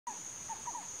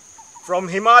from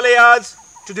Himalayas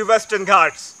to the Western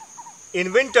Ghats.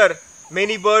 In winter,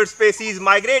 many bird species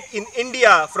migrate in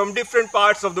India from different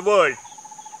parts of the world.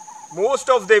 Most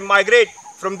of them migrate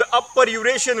from the upper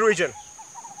Eurasian region.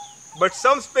 But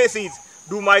some species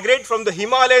do migrate from the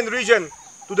Himalayan region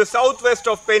to the southwest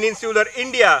of peninsular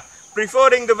India,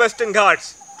 preferring the Western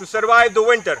Ghats to survive the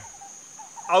winter.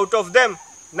 Out of them,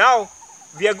 now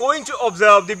we are going to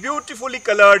observe the beautifully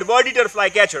colored Verditer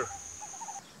flycatcher.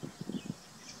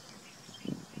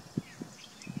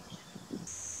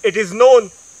 It is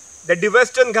known that the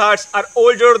Western Ghats are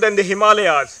older than the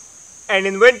Himalayas, and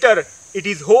in winter it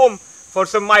is home for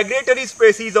some migratory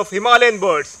species of Himalayan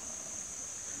birds.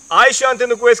 I,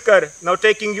 Shantanu Kuveskar, now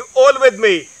taking you all with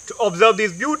me to observe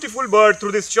this beautiful bird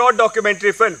through this short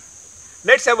documentary film.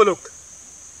 Let's have a look.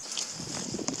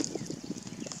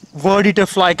 Verditer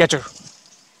flycatcher.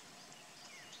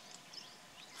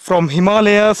 From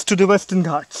Himalayas to the Western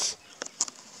Ghats.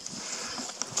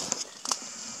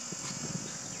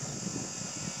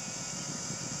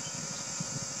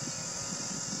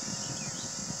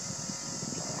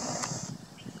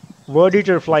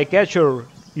 Verditer flycatcher,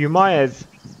 Eumyias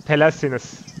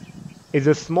thalassinus, is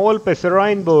a small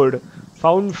passerine bird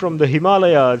found from the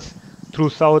Himalayas through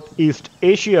Southeast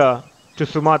Asia to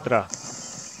Sumatra.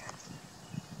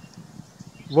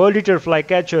 Verditer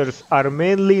flycatchers are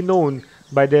mainly known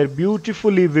by their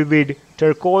beautifully vivid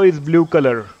turquoise blue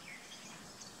color.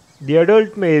 The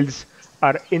adult males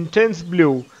are intense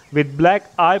blue with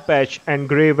black eye patch and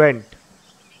grey vent.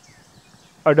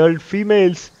 Adult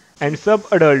females and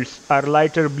subadults are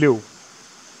lighter blue.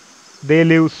 They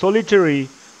live solitary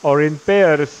or in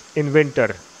pairs in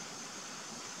winter.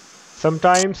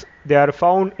 Sometimes they are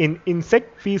found in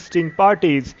insect feasting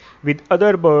parties with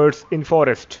other birds in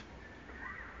forest.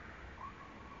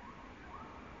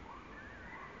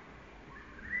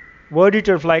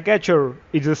 Verditer flycatcher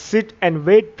is a sit and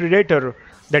wait predator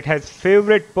that has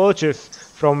favorite perches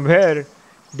from where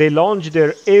they launch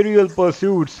their aerial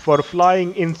pursuits for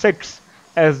flying insects,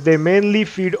 as they mainly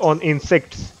feed on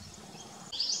insects.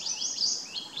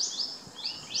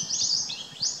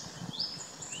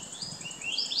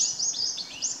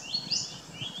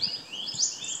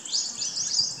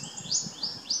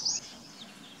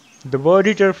 The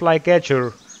Verditer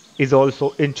flycatcher is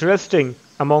also interesting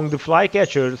among the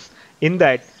flycatchers in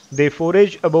that they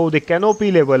forage above the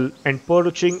canopy level and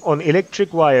perching on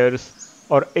electric wires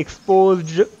or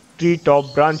exposed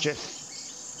treetop branches.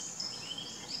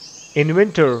 In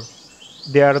winter,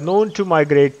 they are known to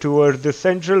migrate towards the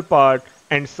central part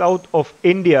and south of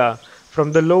India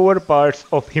from the lower parts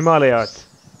of Himalayas.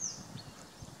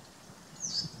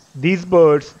 These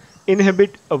birds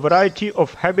inhabit a variety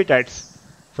of habitats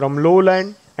from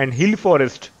lowland and hill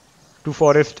forest to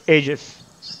forest edges.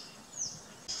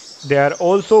 They are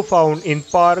also found in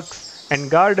parks and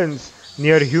gardens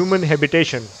near human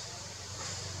habitation.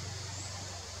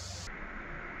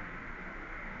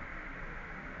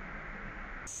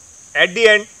 At the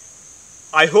end,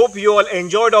 I hope you all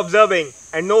enjoyed observing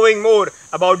and knowing more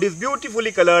about this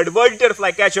beautifully colored Verditer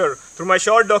flycatcher through my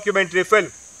short documentary film.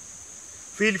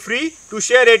 Feel free to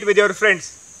share it with your friends.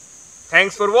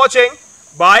 Thanks for watching.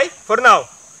 Bye for now.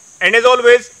 And as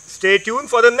always, stay tuned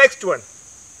for the next one.